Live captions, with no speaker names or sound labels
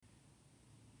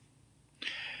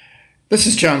This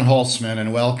is John Holtzman,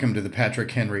 and welcome to the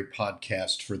Patrick Henry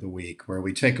podcast for the week, where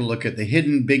we take a look at the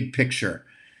hidden big picture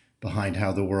behind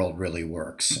how the world really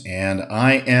works. And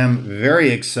I am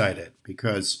very excited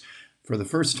because for the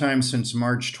first time since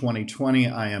March 2020,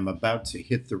 I am about to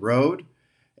hit the road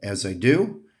as I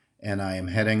do, and I am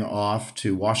heading off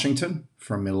to Washington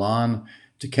from Milan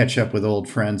to catch up with old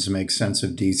friends, make sense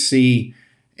of DC,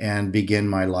 and begin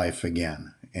my life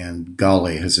again. And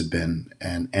golly, has it been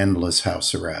an endless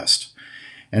house arrest.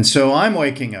 And so I'm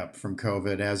waking up from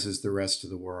COVID, as is the rest of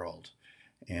the world.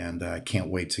 And I can't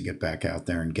wait to get back out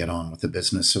there and get on with the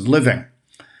business of living.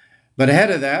 But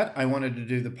ahead of that, I wanted to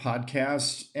do the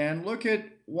podcast and look at,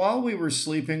 while we were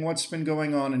sleeping, what's been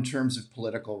going on in terms of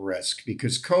political risk,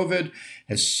 because COVID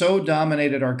has so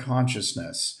dominated our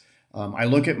consciousness. I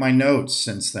look at my notes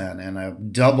since then,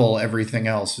 and double everything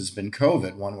else has been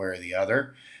COVID, one way or the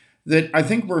other, that I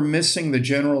think we're missing the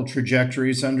general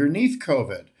trajectories underneath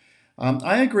COVID.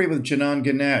 I agree with Janan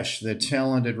Ganesh, the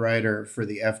talented writer for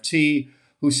the FT,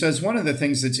 who says one of the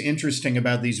things that's interesting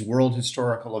about these world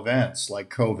historical events,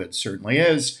 like COVID certainly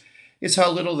is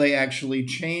how little they actually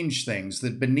change things,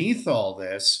 that beneath all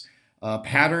this,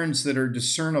 patterns that are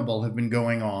discernible have been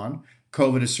going on.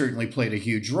 COVID has certainly played a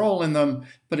huge role in them,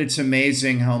 but it's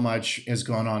amazing how much has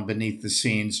gone on beneath the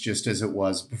scenes just as it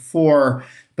was before.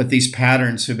 But these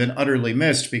patterns have been utterly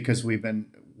missed because we've been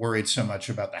worried so much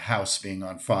about the house being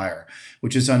on fire,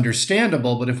 which is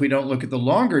understandable. But if we don't look at the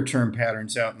longer term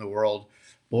patterns out in the world,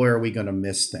 boy, are we going to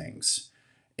miss things.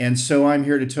 And so I'm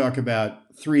here to talk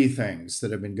about three things that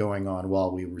have been going on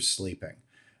while we were sleeping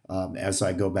as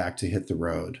I go back to hit the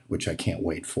road, which I can't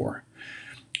wait for.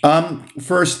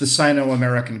 First, the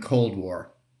Sino-American Cold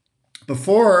War.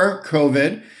 Before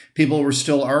COVID, people were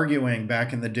still arguing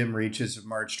back in the dim reaches of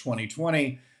March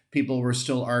 2020. People were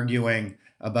still arguing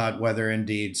about whether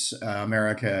indeed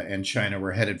America and China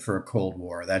were headed for a Cold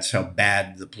War. That's how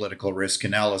bad the political risk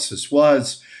analysis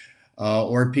was.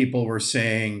 Or people were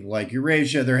saying, like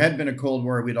Eurasia, there had been a Cold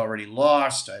War we'd already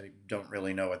lost. I don't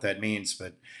really know what that means,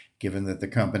 but given that the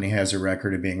company has a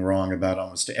record of being wrong about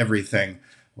almost everything,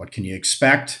 what can you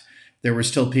expect? There were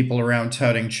still people around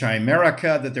touting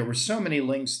Chimerica, that there were so many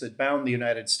links that bound the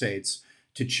United States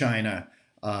to China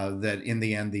that in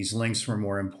the end, these links were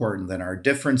more important than our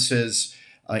differences.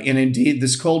 And indeed,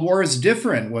 this Cold War is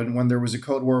different. When there was a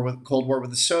Cold War with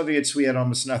the Soviets, we had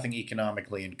almost nothing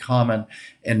economically in common,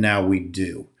 and now we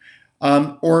do.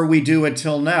 Or we do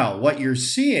until now. What you're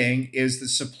seeing is the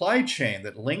supply chain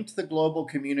that linked the global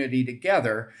community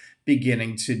together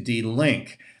beginning to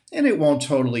de-link. And it won't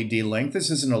totally de-link. This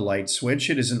isn't a light switch.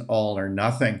 It isn't all or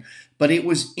nothing. But it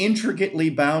was intricately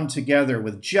bound together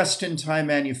with just-in-time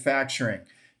manufacturing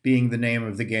being the name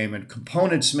of the game, and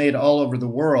components made all over the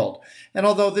world. And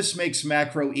although this makes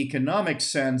macroeconomic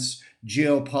sense,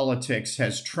 geopolitics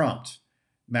has trumped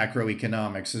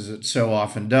macroeconomics, as it so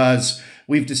often does.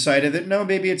 We've decided that no,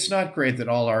 maybe it's not great that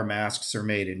all our masks are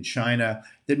made in China,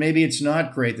 that maybe it's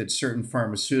not great that certain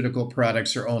pharmaceutical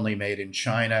products are only made in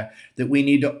China, that we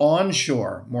need to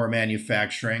onshore more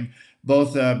manufacturing,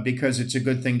 both because it's a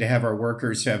good thing to have our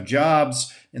workers have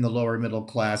jobs in the lower middle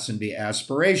class and be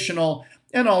aspirational,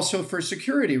 and also for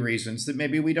security reasons, that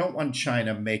maybe we don't want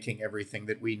China making everything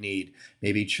that we need.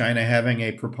 Maybe China having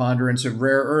a preponderance of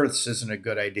rare earths isn't a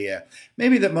good idea.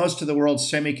 Maybe that most of the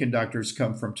world's semiconductors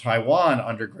come from Taiwan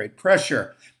under great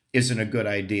pressure isn't a good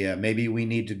idea. Maybe we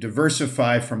need to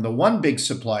diversify from the one big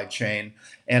supply chain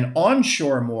and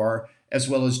onshore more, as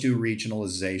well as do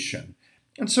regionalization.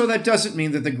 And so that doesn't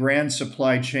mean that the grand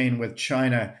supply chain with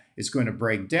China is going to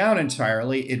break down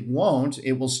entirely. It won't.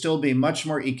 It will still be much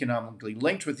more economically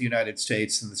linked with the United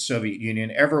States than the Soviet Union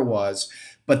ever was.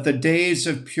 But the days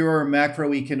of pure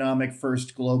macroeconomic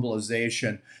first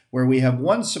globalization, where we have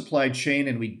one supply chain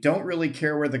and we don't really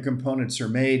care where the components are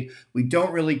made, we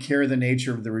don't really care the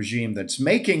nature of the regime that's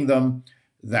making them,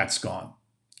 that's gone.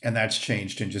 And that's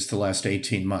changed in just the last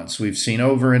 18 months. We've seen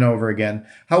over and over again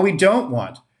how we don't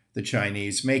want the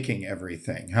Chinese making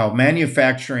everything, how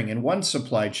manufacturing in one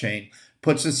supply chain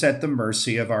puts us at the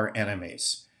mercy of our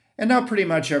enemies. And now pretty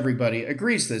much everybody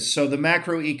agrees this. So the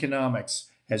macroeconomics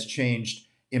has changed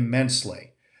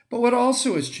immensely. But what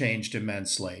also has changed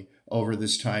immensely over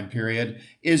this time period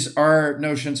is our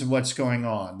notions of what's going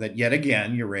on. That yet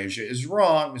again, Eurasia is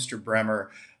wrong. Mr.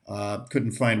 Bremer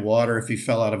couldn't find water if he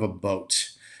fell out of a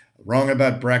boat. Wrong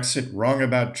about Brexit, wrong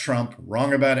about Trump,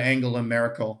 wrong about Angela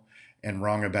Merkel, and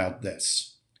wrong about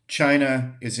this.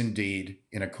 China is indeed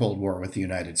in a Cold War with the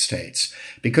United States.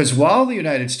 Because while the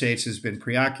United States has been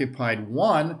preoccupied,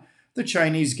 one, the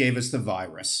Chinese gave us the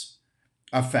virus,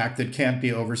 a fact that can't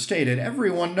be overstated.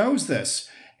 Everyone knows this.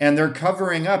 And they're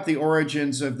covering up the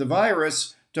origins of the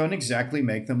virus don't exactly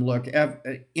make them look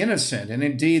innocent. And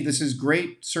indeed, this is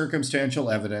great circumstantial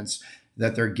evidence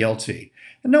that they're guilty.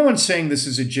 And no one's saying this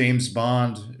is a James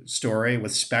Bond story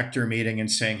with Spectre meeting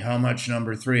and saying, how much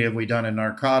number three have we done in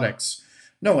narcotics?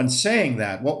 No one's saying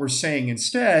that. What we're saying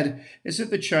instead is that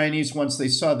the Chinese, once they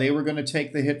saw they were going to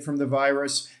take the hit from the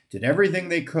virus, did everything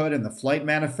they could, and the flight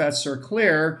manifests are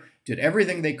clear, did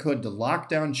everything they could to lock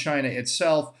down China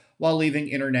itself while leaving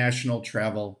international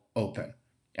travel open.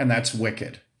 And that's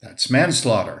wicked. That's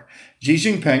manslaughter. Xi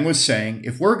Jinping was saying,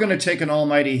 if we're going to take an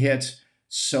almighty hit,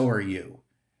 so are you.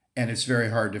 And it's very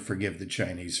hard to forgive the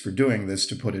Chinese for doing this,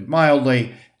 to put it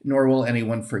mildly, nor will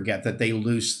anyone forget that they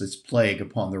loose this plague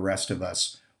upon the rest of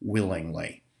us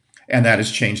willingly. And that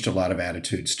has changed a lot of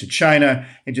attitudes to China.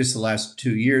 In just the last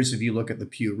 2 years, if you look at the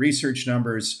Pew Research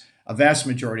numbers, a vast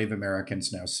majority of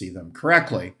Americans now see them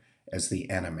correctly as the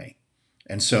enemy.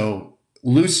 And so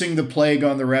loosing the plague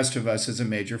on the rest of us is a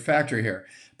major factor here.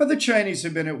 But the Chinese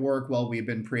have been at work while we've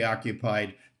been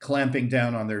preoccupied clamping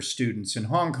down on their students in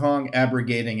Hong Kong,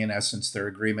 abrogating, in essence, their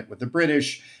agreement with the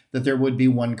British that there would be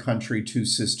one country, two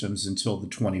systems until the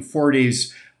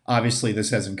 2040s. Obviously, this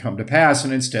hasn't come to pass,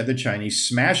 and instead the Chinese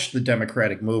smashed the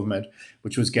democratic movement,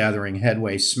 which was gathering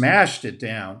headway, smashed it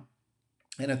down,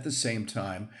 and at the same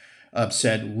time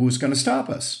said, who's going to stop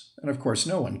us? And of course,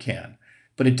 no one can.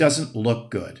 But it doesn't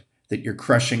look good that you're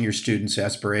crushing your students'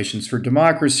 aspirations for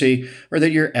democracy, or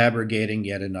that you're abrogating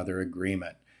yet another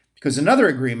agreement. Because another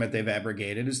agreement they've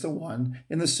abrogated is the one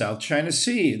in the South China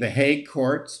Sea. The Hague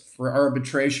Court for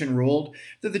Arbitration ruled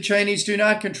that the Chinese do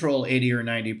not control 80 or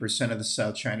 90% of the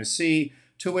South China Sea,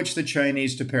 to which the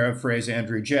Chinese, to paraphrase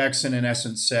Andrew Jackson, in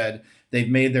essence said, they've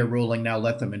made their ruling, now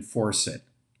let them enforce it.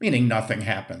 Meaning nothing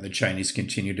happened. The Chinese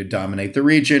continue to dominate the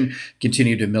region,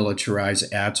 continue to militarize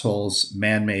atolls,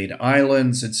 man-made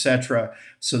islands, etc.,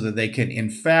 so that they can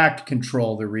in fact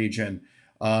control the region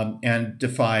and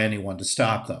defy anyone to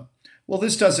stop them. Well,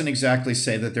 this doesn't exactly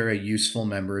say that they're a useful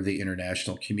member of the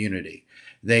international community.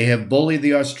 They have bullied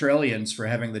the Australians for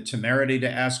having the temerity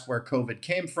to ask where COVID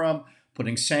came from,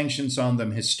 putting sanctions on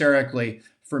them hysterically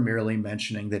for merely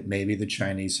mentioning that maybe the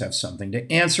Chinese have something to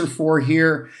answer for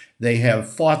here. They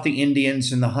have fought the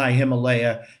Indians in the high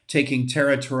Himalaya, taking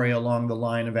territory along the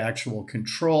line of actual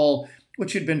control,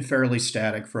 which had been fairly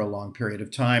static for a long period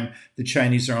of time. The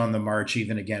Chinese are on the march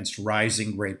even against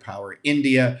rising great power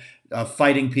India,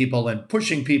 fighting people and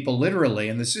pushing people literally,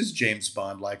 and this is James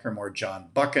Bond-like or more John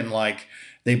Buchan-like.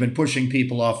 They've been pushing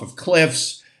people off of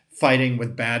cliffs, fighting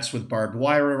with bats with barbed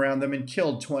wire around them, and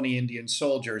killed 20 Indian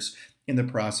soldiers in the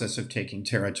process of taking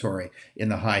territory in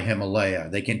the high Himalaya.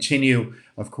 They continue,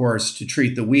 of course, to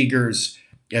treat the Uyghurs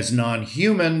as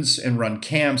non-humans and run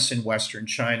camps in Western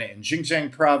China in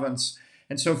Xinjiang province.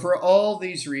 And so for all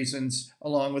these reasons,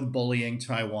 along with bullying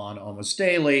Taiwan almost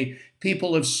daily,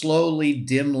 people have slowly,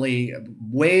 dimly,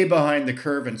 way behind the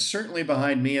curve, and certainly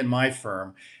behind me and my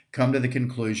firm, come to the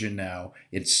conclusion now,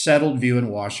 it's settled view in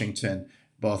Washington,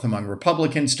 both among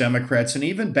Republicans, Democrats, and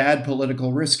even bad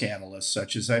political risk analysts,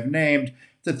 such as I've named,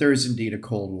 that there is indeed a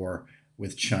Cold War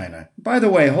with China. By the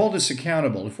way, hold us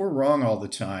accountable. If we're wrong all the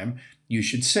time, you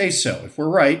should say so. If we're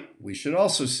right, we should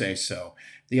also say so.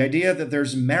 The idea that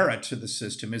there's merit to the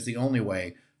system is the only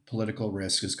way political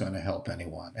risk is going to help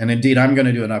anyone. And indeed, I'm going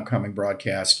to do an upcoming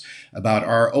broadcast about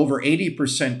our over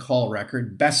 80% call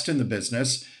record, best in the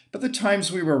business. But the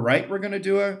times we were right, we're going to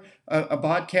do a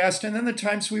podcast, and then the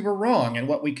times we were wrong and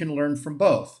what we can learn from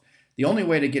both. The only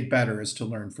way to get better is to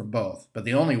learn from both. But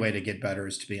the only way to get better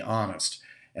is to be honest.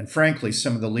 And frankly,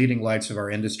 some of the leading lights of our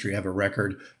industry have a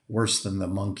record worse than the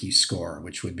monkey score,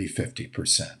 which would be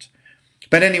 50%.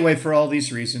 But anyway, for all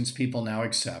these reasons, people now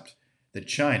accept that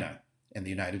China and the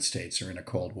United States are in a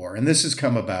Cold War. And this has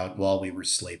come about while we were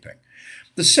sleeping.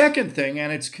 The second thing,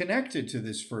 and it's connected to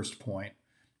this first point,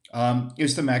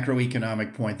 is the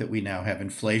macroeconomic point that we now have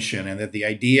inflation, and that the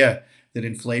idea that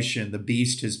inflation, the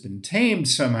beast, has been tamed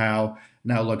somehow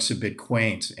now looks a bit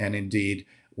quaint. And indeed,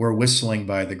 we're whistling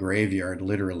by the graveyard,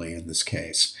 literally, in this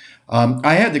case.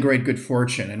 I had the great good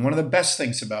fortune, and one of the best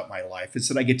things about my life is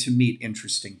that I get to meet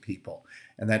interesting people,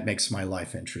 and that makes my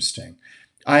life interesting.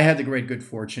 I had the great good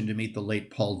fortune to meet the late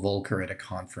Paul Volcker at a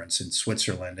conference in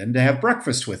Switzerland and to have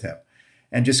breakfast with him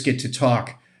and just get to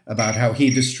talk about how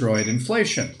he destroyed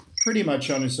inflation pretty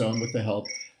much on his own with the help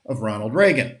of Ronald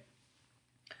Reagan.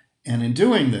 And in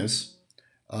doing this,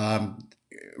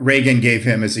 Reagan gave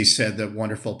him, as he said, the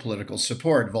wonderful political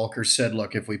support. Volcker said,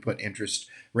 look, if we put interest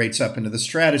rates up into the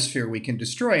stratosphere, we can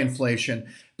destroy inflation,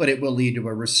 but it will lead to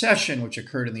a recession, which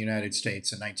occurred in the United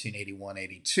States in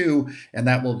 1981-82, and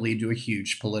that will lead to a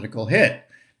huge political hit.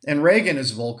 And Reagan,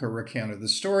 as Volcker recounted the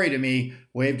story to me,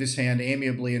 waved his hand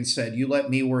amiably and said, "You let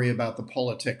me worry about the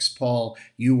politics, Paul.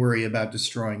 You worry about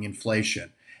destroying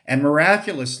inflation." And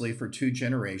miraculously, for 2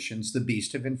 generations, the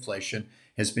beast of inflation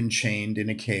has been chained in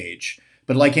a cage.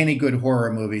 But like any good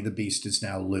horror movie, the beast is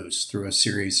now loose through a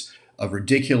series of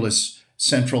ridiculous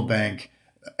central bank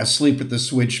asleep at the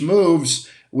switch moves.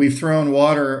 We've thrown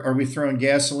water or we've thrown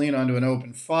gasoline onto an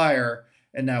open fire,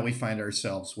 and now we find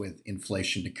ourselves with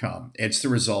inflation to come. It's the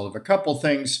result of a couple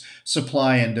things: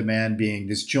 supply and demand being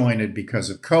disjointed because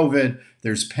of COVID.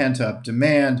 There's pent up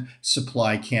demand,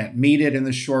 supply can't meet it in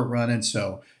the short run, and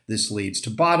so this leads to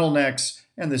bottlenecks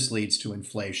and this leads to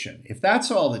inflation. If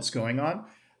that's all that's going on,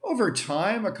 over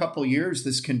time, a couple years,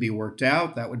 this can be worked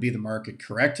out. That would be the market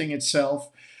correcting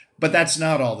itself. But that's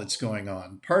not all that's going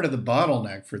on. Part of the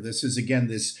bottleneck for this is, again,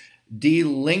 this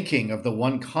delinking of the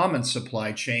one common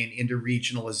supply chain into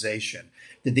regionalization,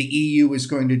 that the EU is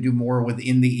going to do more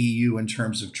within the EU in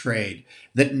terms of trade,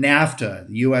 that NAFTA,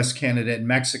 the US, Canada, and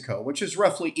Mexico, which is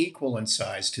roughly equal in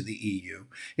size to the EU,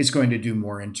 is going to do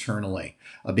more internally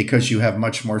because you have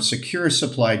much more secure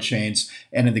supply chains.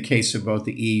 And in the case of both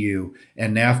the EU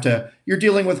and NAFTA, you're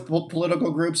dealing with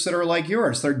political groups that are like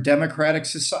yours. They're democratic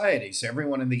societies.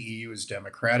 Everyone in the EU is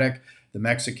democratic. The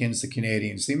Mexicans, the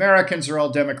Canadians, the Americans are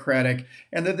all democratic,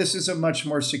 and that this is a much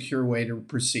more secure way to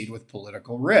proceed with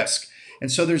political risk.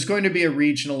 And so there's going to be a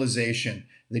regionalization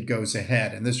that goes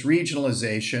ahead. And this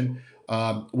regionalization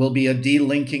will be a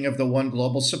delinking of the one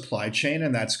global supply chain,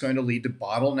 and that's going to lead to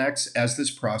bottlenecks as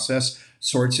this process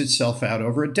sorts itself out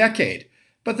over a decade.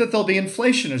 But that there'll be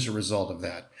inflation as a result of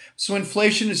that. So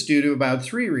inflation is due to about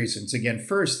 3 reasons. Again,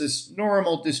 first, this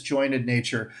normal disjointed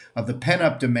nature of the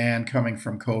pent-up demand coming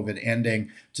from COVID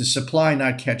ending to supply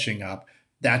not catching up.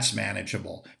 That's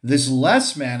manageable. This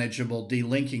less manageable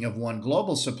delinking of one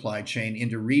global supply chain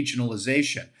into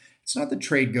regionalization. It's not that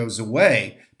trade goes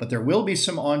away, but there will be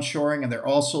some onshoring and there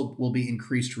also will be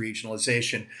increased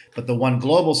regionalization. But the one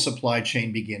global supply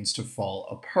chain begins to fall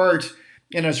apart.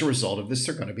 And as a result of this,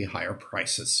 there are going to be higher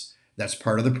prices. That's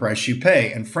part of the price you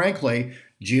pay. And frankly,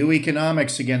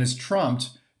 geoeconomics, again, is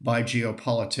trumped by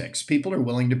geopolitics. People are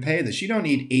willing to pay this. You don't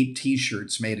need 8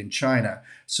 t-shirts made in China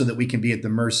so that we can be at the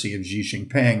mercy of Xi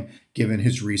Jinping, given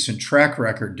his recent track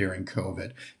record during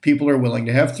COVID. People are willing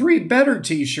to have 3 better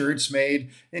t-shirts made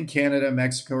in Canada,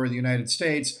 Mexico, or the United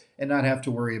States and not have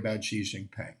to worry about Xi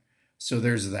Jinping. So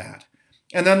there's that.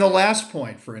 And then the last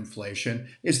point for inflation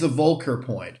is the Volcker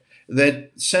point,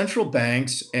 that central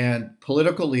banks and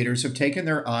political leaders have taken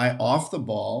their eye off the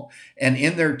ball, and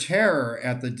in their terror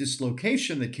at the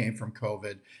dislocation that came from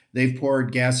COVID, they've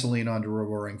poured gasoline onto a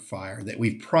roaring fire, that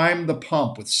we've primed the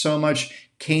pump with so much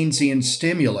Keynesian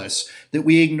stimulus that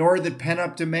we ignored that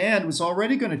pent-up demand was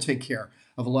already going to take care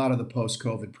of a lot of the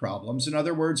post-COVID problems. In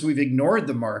other words, we've ignored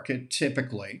the market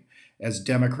typically, as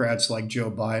Democrats like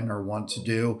Joe Biden are wont to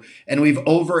do, and we've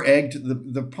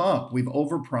over-egged the pump. We've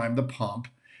overprimed the pump.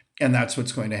 And that's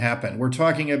what's going to happen. We're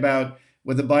talking about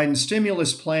with the Biden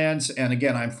stimulus plans. And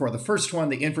again, I'm for the first one.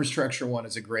 The infrastructure one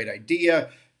is a great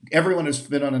idea. Everyone who's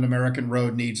been on an American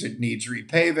road needs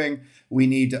repaving. We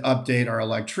need to update our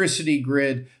electricity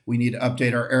grid. We need to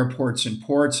update our airports and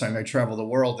ports. I travel the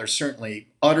world. They're certainly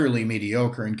utterly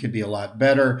mediocre and could be a lot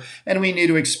better. And we need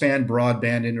to expand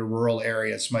broadband into rural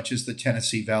areas, much as the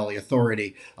Tennessee Valley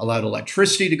Authority allowed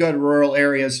electricity to go to rural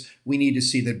areas. We need to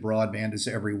see that broadband is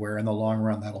everywhere. In the long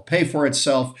run, that'll pay for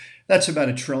itself. That's about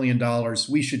 $1 trillion.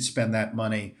 We should spend that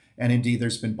money. And indeed,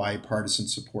 there's been bipartisan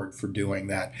support for doing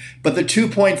that. But the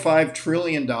 $2.5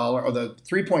 trillion or the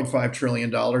 $3.5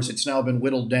 trillion, it's now been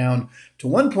whittled down to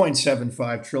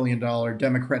 $1.75 trillion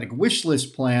Democratic wish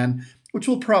list plan, which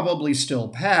will probably still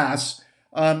pass,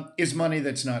 is money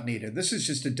that's not needed. This is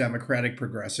just a Democratic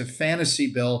progressive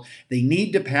fantasy bill. They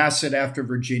need to pass it after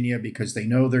Virginia because they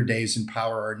know their days in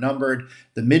power are numbered.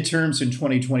 The midterms in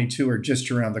 2022 are just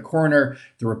around the corner.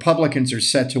 The Republicans are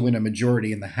set to win a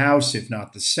majority in the House, if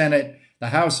not the Senate. The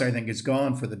House, I think, is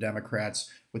gone for the Democrats,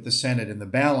 with the Senate in the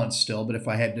balance still. But if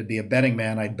I had to be a betting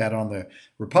man, I'd bet on the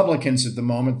Republicans at the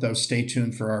moment, though stay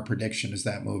tuned for our prediction as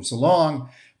that moves along.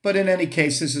 But in any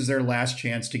case, this is their last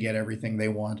chance to get everything they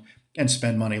want and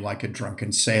spend money like a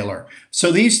drunken sailor.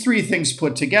 So these 3 things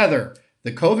put together,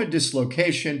 the COVID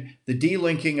dislocation, the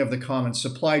delinking of the common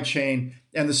supply chain,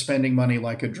 and the spending money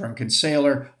like a drunken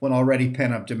sailor when already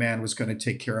pent-up demand was going to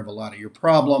take care of a lot of your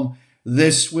problem,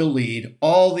 this will lead,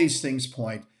 all these things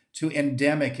point to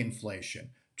endemic inflation,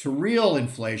 to real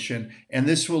inflation, and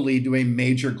this will lead to a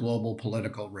major global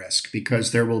political risk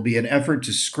because there will be an effort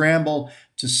to scramble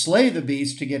to slay the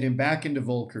beast, to get him back into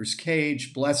Volcker's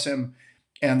cage, bless him,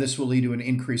 and this will lead to an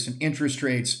increase in interest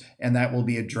rates, and that will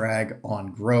be a drag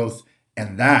on growth,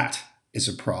 and that is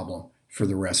a problem for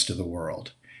the rest of the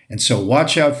world. And so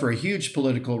watch out for a huge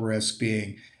political risk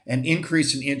being an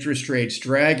increase in interest rates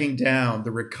dragging down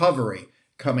the recovery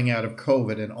coming out of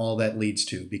COVID and all that leads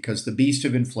to, because the beast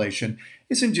of inflation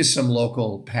isn't just some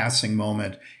local passing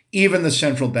moment. Even the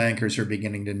central bankers are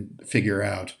beginning to figure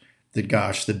out that,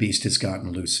 gosh, the beast has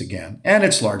gotten loose again. And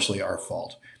it's largely our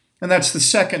fault. And that's the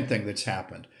second thing that's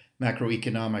happened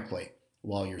macroeconomically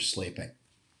while you're sleeping.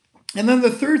 And then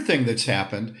the third thing that's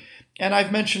happened, and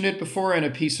I've mentioned it before in a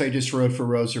piece I just wrote for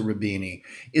Rosa Rabini,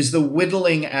 is the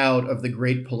whittling out of the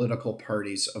great political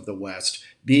parties of the West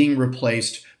being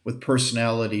replaced with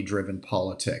personality-driven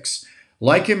politics.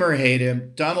 Like him or hate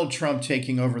him, Donald Trump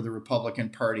taking over the Republican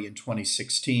Party in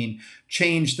 2016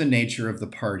 changed the nature of the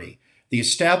party. The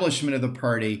establishment of the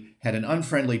party had an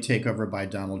unfriendly takeover by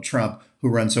Donald Trump, who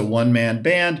runs a one-man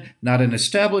band, not an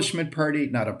establishment party,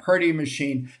 not a party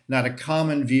machine, not a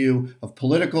common view of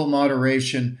political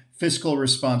moderation, fiscal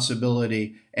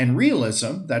responsibility, and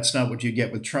realism. That's not what you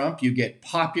get with Trump. You get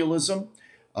populism.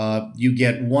 You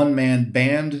get one-man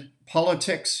band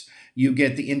politics. You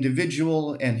get the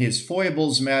individual and his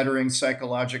foibles mattering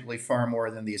psychologically far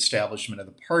more than the establishment of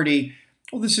the party.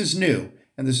 Well, this is new.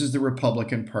 And this is the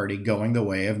Republican Party going the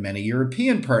way of many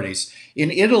European parties.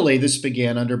 In Italy, this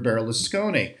began under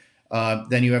Berlusconi.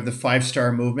 Then you have the Five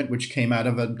Star Movement, which came out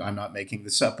of I'm not making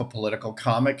this up, a political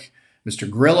comic. Mr.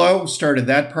 Grillo started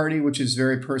that party, which is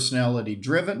very personality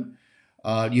driven.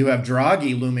 You have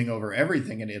Draghi looming over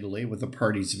everything in Italy, with the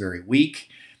parties very weak.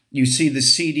 You see the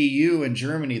CDU in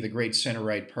Germany, the great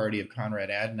center-right party of Konrad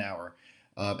Adenauer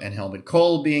and Helmut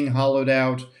Kohl, being hollowed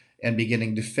out and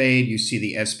beginning to fade. You see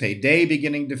the SPD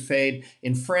beginning to fade.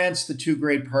 In France, the two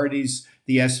great parties,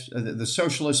 the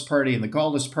Socialist Party and the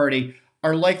Gaullist Party,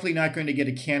 are likely not going to get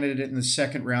a candidate in the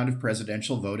second round of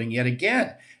presidential voting yet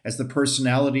again, as the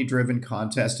personality-driven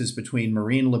contest is between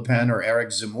Marine Le Pen or Eric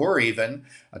Zemmour, even,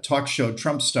 a talk show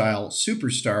Trump-style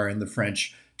superstar in the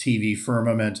French TV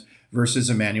firmament, versus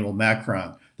Emmanuel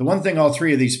Macron. The one thing all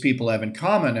three of these people have in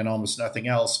common, and almost nothing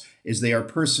else, is they are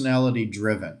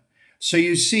personality-driven. So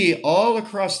you see all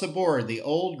across the board the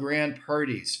old grand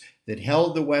parties that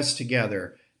held the West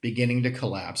together beginning to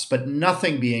collapse, but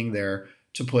nothing being there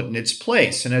to put in its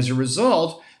place. And as a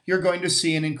result, you're going to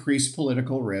see an increased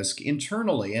political risk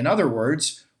internally. In other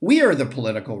words, we are the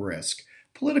political risk.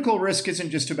 Political risk isn't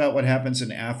just about what happens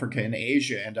in Africa and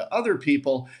Asia and to other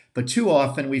people, but too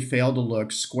often we fail to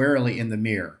look squarely in the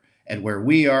mirror at where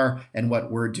we are and what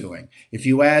we're doing. If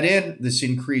you add in this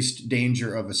increased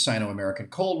danger of a Sino-American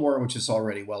Cold War, which is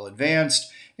already well advanced,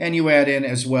 and you add in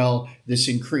as well this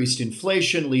increased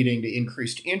inflation leading to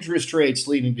increased interest rates,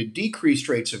 leading to decreased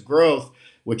rates of growth,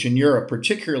 which in Europe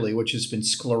particularly, which has been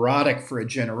sclerotic for a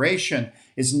generation,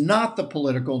 is not the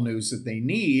political news that they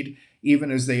need,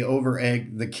 even as they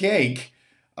over-egg the cake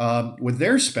with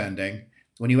their spending.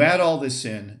 When you add all this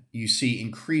in, you see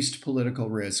increased political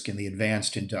risk in the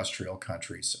advanced industrial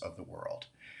countries of the world.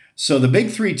 So the big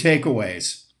three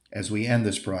takeaways as we end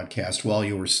this broadcast while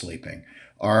you were sleeping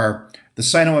are the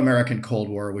Sino-American Cold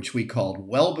War, which we called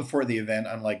well before the event,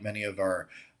 unlike many of our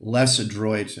less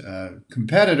adroit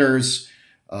competitors,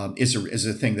 is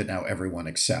a thing that now everyone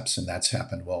accepts, and that's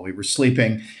happened while we were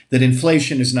sleeping. That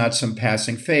inflation is not some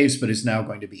passing phase, but is now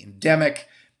going to be endemic,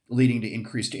 leading to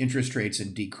increased interest rates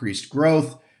and decreased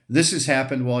growth. This has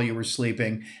happened while you were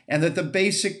sleeping, and that the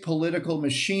basic political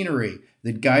machinery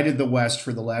that guided the West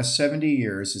for the last 70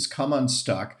 years has come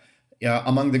unstuck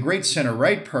among the great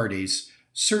center-right parties,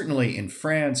 certainly in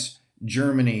France,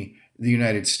 Germany, the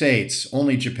United States.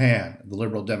 Only Japan, the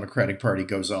Liberal Democratic Party,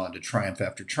 goes on to triumph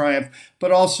after triumph,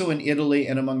 but also in Italy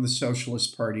and among the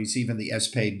socialist parties, even the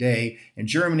SPD in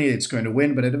Germany, it's going to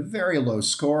win, but at a very low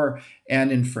score,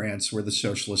 and in France, where the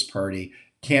Socialist Party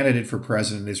candidate for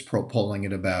president is polling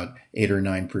at about 8 or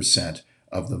 9%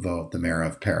 of the vote, the mayor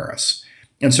of Paris.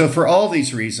 And so for all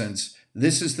these reasons,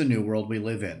 this is the new world we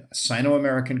live in: a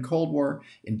Sino-American Cold War,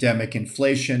 endemic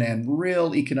inflation, and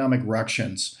real economic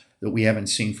ructions that we haven't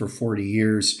seen for 40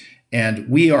 years. And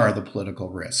we are the political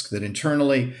risk, that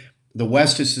internally the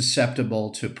West is susceptible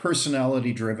to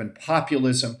personality-driven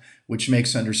populism, which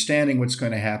makes understanding what's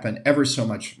going to happen ever so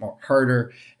much more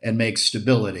harder and makes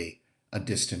stability a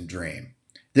distant dream.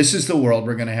 This is the world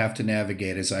we're going to have to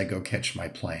navigate as I go catch my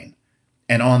plane.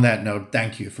 And on that note,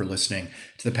 thank you for listening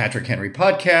to the Patrick Henry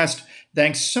Podcast.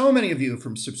 Thanks so many of you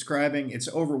for subscribing. It's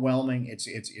overwhelming.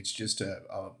 It's just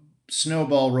a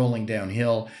snowball rolling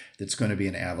downhill that's going to be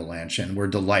an avalanche, and we're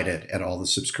delighted at all the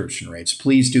subscription rates.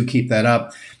 Please do keep that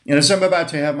up. And as I'm about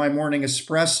to have my morning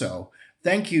espresso,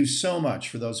 Thank you so much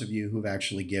for those of you who've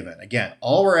actually given. Again,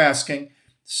 all we're asking,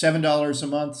 $7 a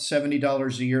month,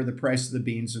 $70 a year, the price of the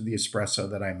beans of the espresso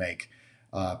that I make,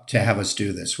 to have us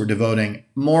do this. We're devoting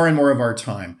more and more of our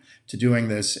time to doing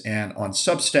this. And on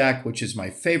Substack, which is my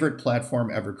favorite platform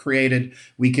ever created,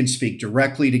 we can speak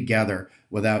directly together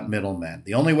without middlemen.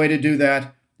 The only way to do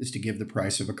that is to give the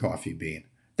price of a coffee bean.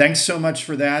 Thanks so much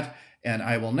for that. And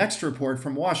I will next report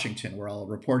from Washington, where I'll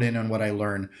report in on what I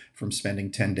learned from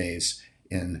spending 10 days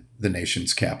in the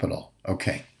nation's capital.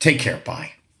 Okay, take care.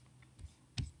 Bye.